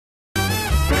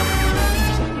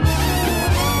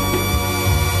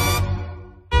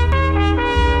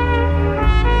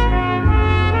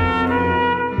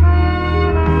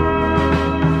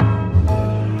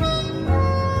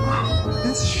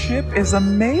is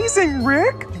amazing,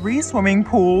 Rick. 3 swimming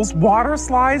pools, water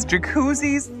slides,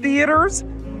 jacuzzis, theaters,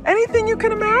 anything you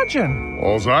can imagine.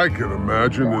 Alls I can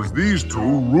imagine is these two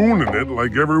ruining it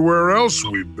like everywhere else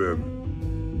we've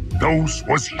been. Those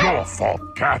was your fault,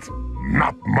 Cat,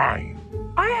 not mine.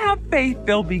 I have faith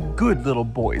they'll be good little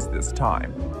boys this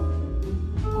time.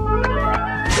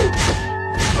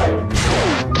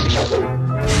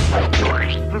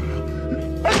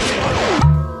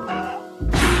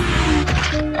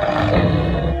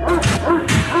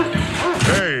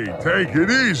 Hey, take it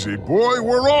easy, boy.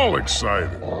 We're all excited.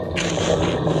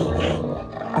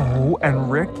 Oh,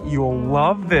 and Rick, you'll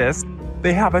love this.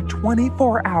 They have a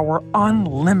 24-hour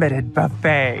unlimited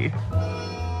buffet.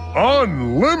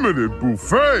 Unlimited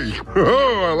buffet?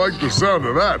 Oh, I like the sound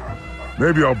of that.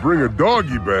 Maybe I'll bring a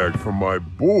doggy bag for my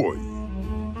boy.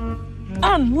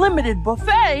 Unlimited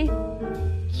buffet?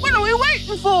 What are we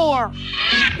waiting for?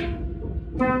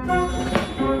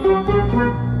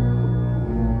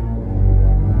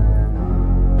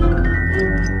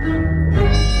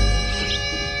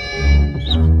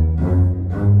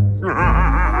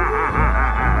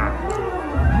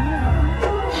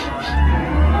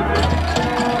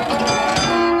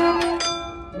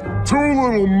 Two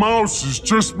little mouses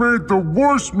just made the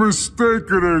worst mistake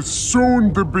of their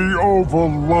soon-to-be-over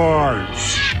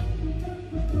lives.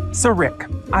 So, Rick,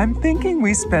 I'm thinking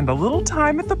we spend a little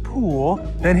time at the pool,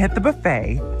 then hit the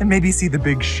buffet, and maybe see the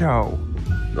big show.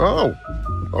 Oh,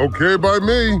 okay by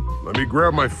me. Let me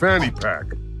grab my fanny pack.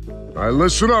 Now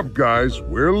listen up, guys.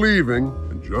 We're leaving,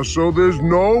 and just so there's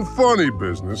no funny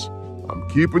business, I'm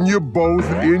keeping you both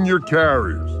in your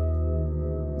carriers.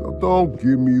 Now don't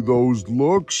give me those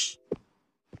looks.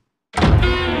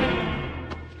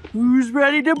 Who's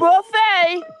ready to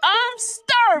buffet? I'm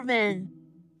starving.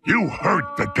 You heard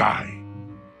the guy.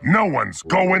 No one's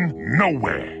going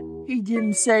nowhere. He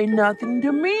didn't say nothing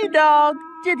to me, dog.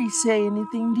 Did he say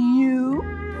anything to you?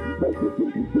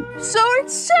 So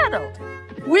it's settled.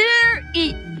 We're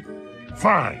eating.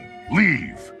 Fine,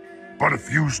 leave. But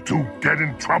if yous two get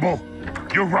in trouble,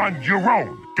 you're on your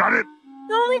own. Got it?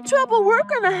 The only trouble we're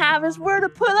gonna have is where to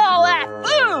put all that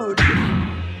food.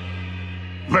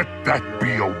 Let that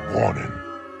be a warning.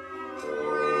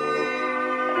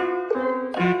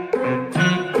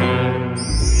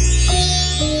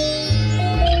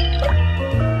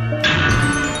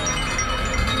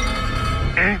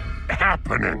 Ain't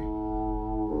happening.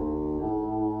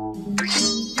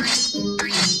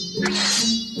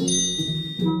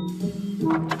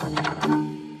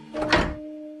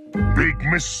 Big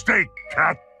mistake,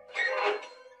 Cat.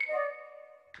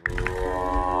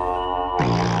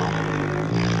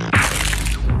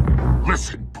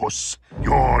 Listen, Puss,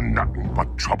 you're nothing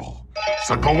but trouble.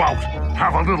 So go out,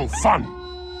 have a little fun.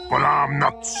 But I'm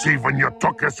not saving your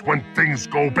tuckus when things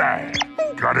go bad.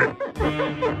 Got it?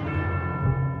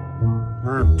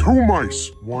 Two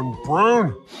mice, one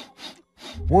brown,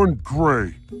 one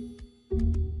gray.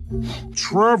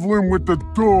 Traveling with the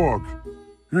dog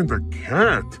and the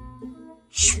cat.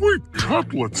 Sweet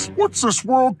cutlets, what's this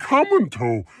world coming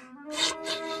to?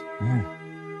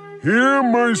 Here,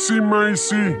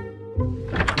 micey.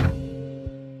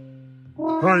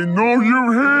 I know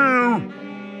you're here.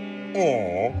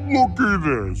 Aw, look at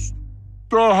this.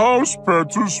 The house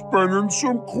pets are spending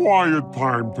some quiet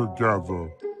time together.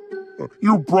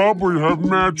 You probably have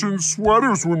matching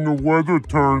sweaters when the weather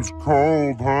turns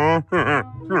cold, huh?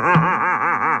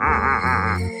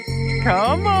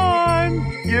 Come on,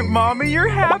 give Mommy your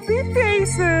happy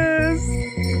faces.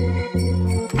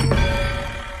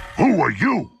 Who are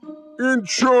you? In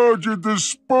charge of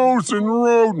disposing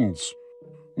rodents.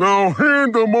 Now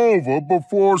hand them over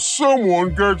before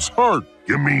someone gets hurt.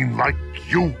 You mean like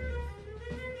you?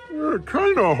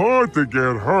 Kinda hard to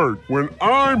get hurt when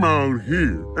I'm out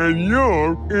here and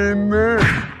you're in there.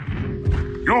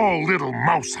 Your little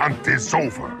mouse hunt is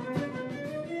over.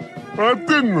 That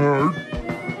didn't hurt.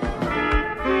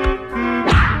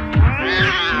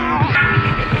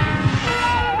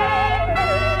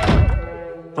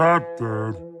 That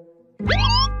did.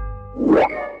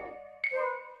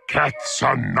 Cats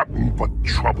are nothing but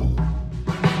trouble.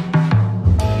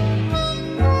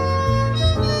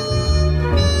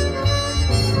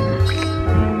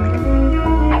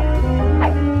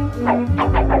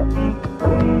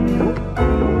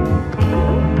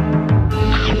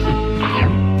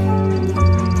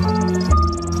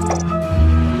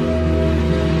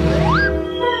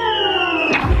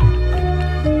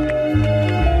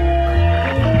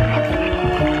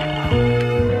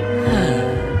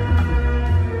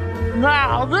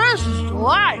 Now this is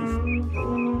life.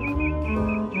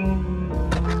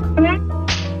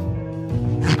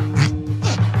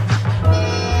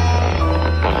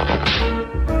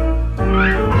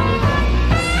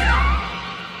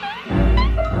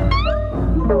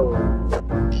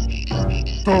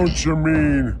 Don't you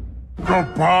mean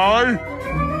goodbye?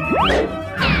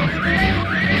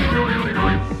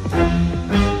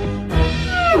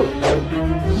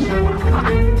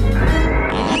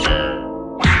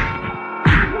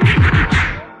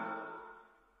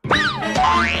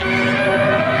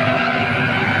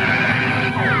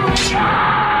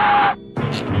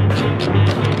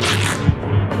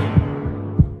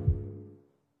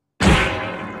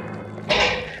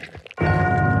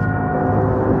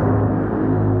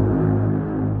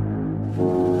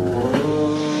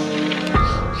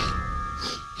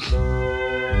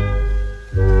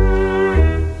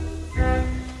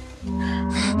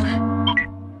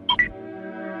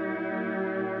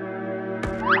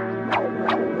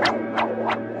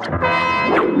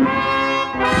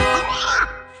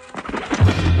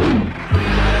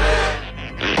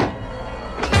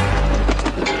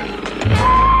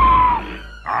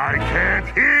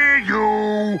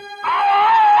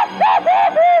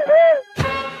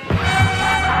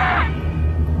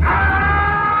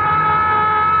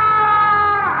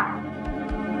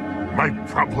 My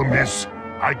problem is,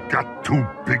 I got too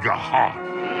big a heart.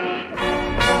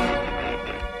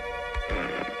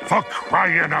 For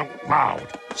crying out loud,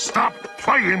 stop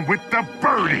playing with the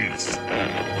birdies!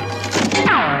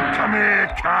 Come here,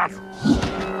 cat!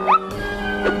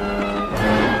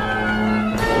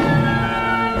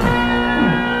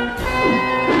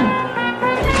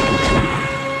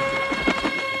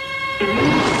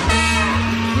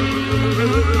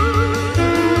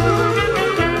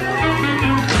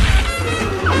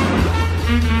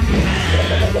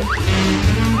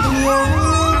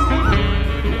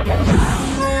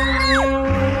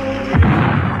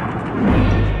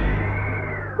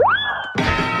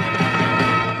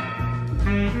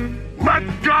 Let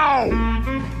go!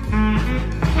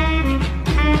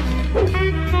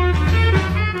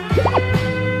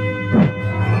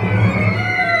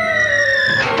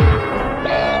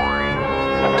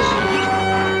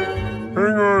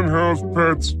 Hang on, house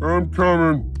pets. I'm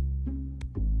coming.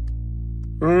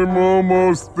 I'm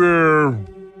almost there.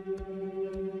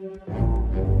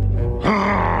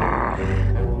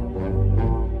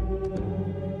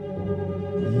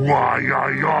 Why,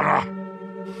 I oughta...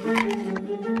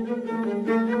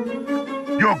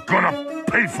 You're gonna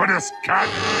pay for this, cat!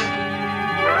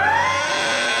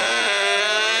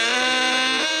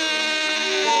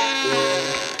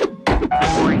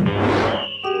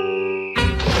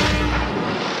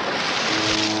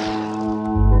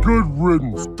 Good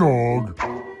riddance, dog.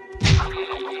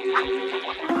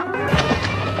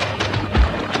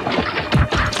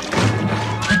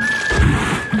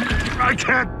 I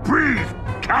can't breathe,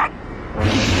 cat!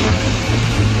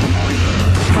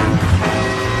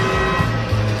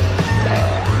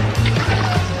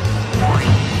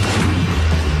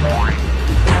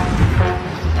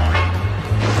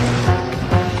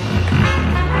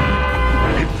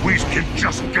 If we can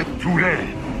just get through there,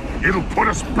 it'll put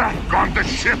us back on the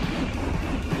ship.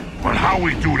 But how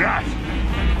we do that,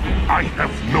 I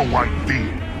have no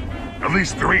idea. At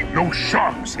least there ain't no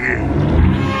sharks here.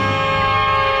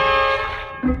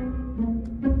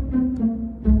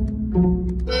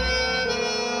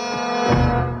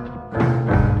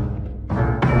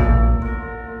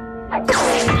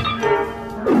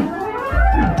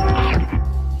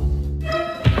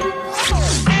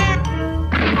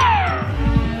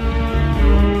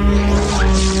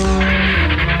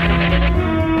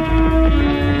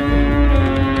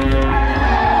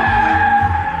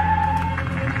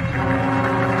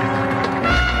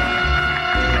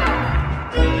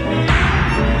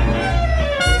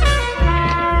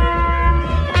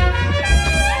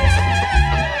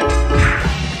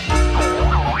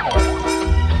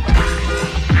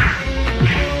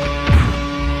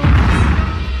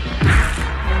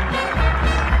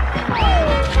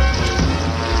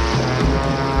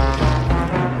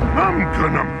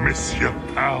 Miss you,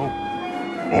 pal.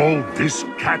 All this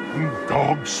cat and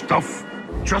dog stuff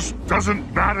just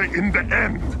doesn't matter in the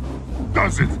end,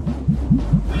 does it?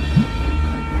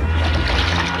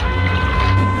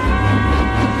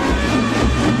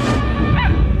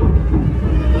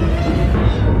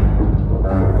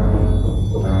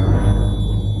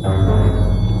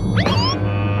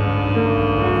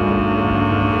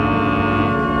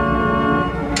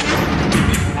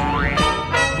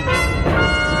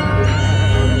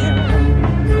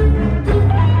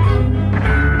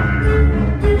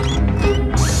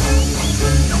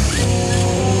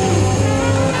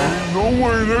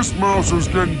 This mouse is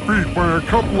getting beat by a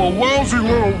couple of lousy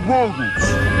little rodents.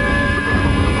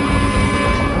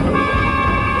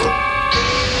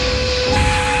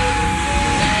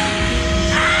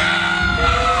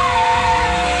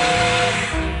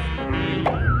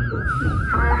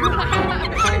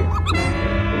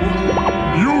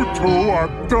 two are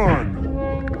done.